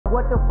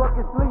What the fuck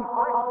is sleep?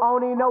 I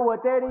don't even know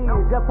what that is.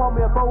 Just pull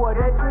me up over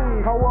that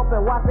tree. Hold up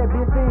and watch that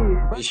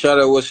bitch. Hey, shout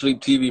out What Sleep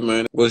TV,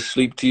 man. What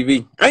Sleep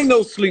TV? Ain't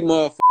no sleep,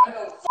 motherfucker.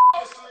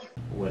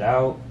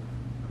 Without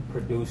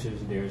producers,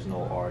 there's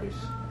no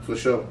artists. For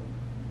sure.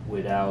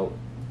 Without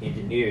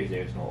engineers,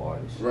 there's no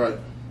artists. Right.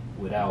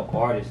 Without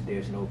artists,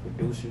 there's no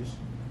producers.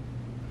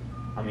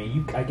 I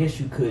mean, I guess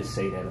you could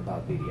say that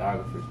about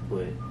videographers,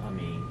 but I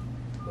mean,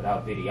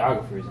 without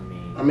videographers,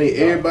 I mean,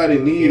 everybody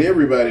need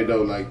everybody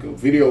though. Like a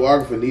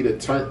videographer need a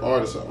turned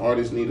artist. An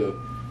artist need a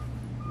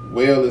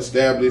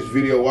well-established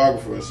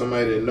videographer, or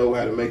somebody that know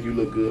how to make you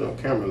look good on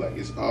camera. Like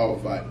it's all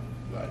vital.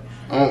 Like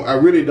I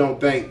really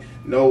don't think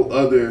no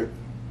other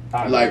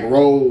like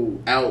roll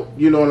out.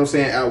 You know what I'm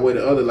saying? Outweigh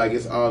the other. Like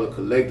it's all a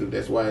collective.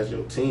 That's why it's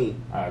your team.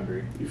 I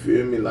agree. You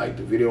feel me? Like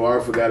the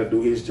videographer got to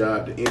do his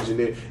job. The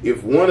engineer.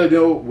 If one of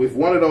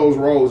those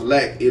roles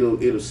lack,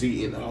 it'll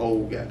see in the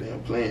whole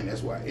goddamn plan.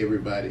 That's why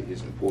everybody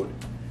is important.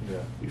 Yeah.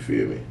 You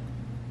feel me?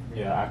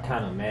 Yeah, I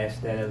kind of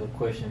masked that as a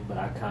question, but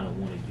I kind of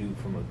wanted you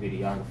from a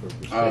videographer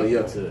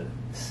perspective to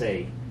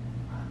say,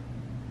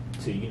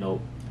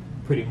 to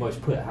pretty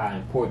much put how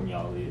important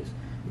y'all is.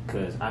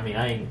 Because I mean,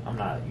 I'm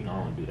not, I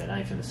don't do that. I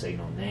ain't finna say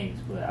no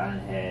names, but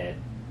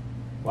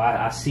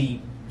I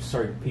see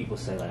certain people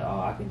say like,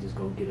 oh, I can just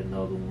go get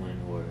another one,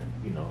 or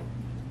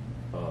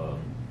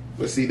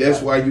But see,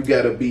 that's why you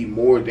gotta be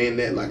more than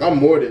that. Like I'm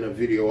more than a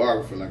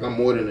videographer. Like I'm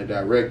more than a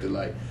director.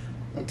 Like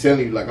I'm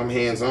telling you, like I'm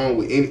hands on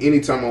with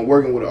anytime I'm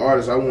working with an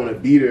artist, I want to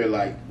be there.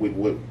 Like with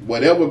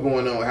whatever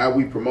going on, how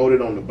we promote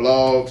it on the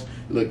blogs,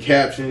 little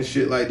captions,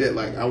 shit like that.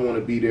 Like I want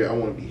to be there. I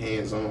want to be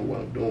hands on with what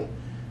I'm doing.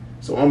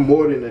 So I'm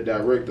more than a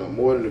director. I'm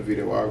more than a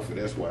videographer.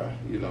 That's why,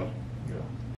 Yeah.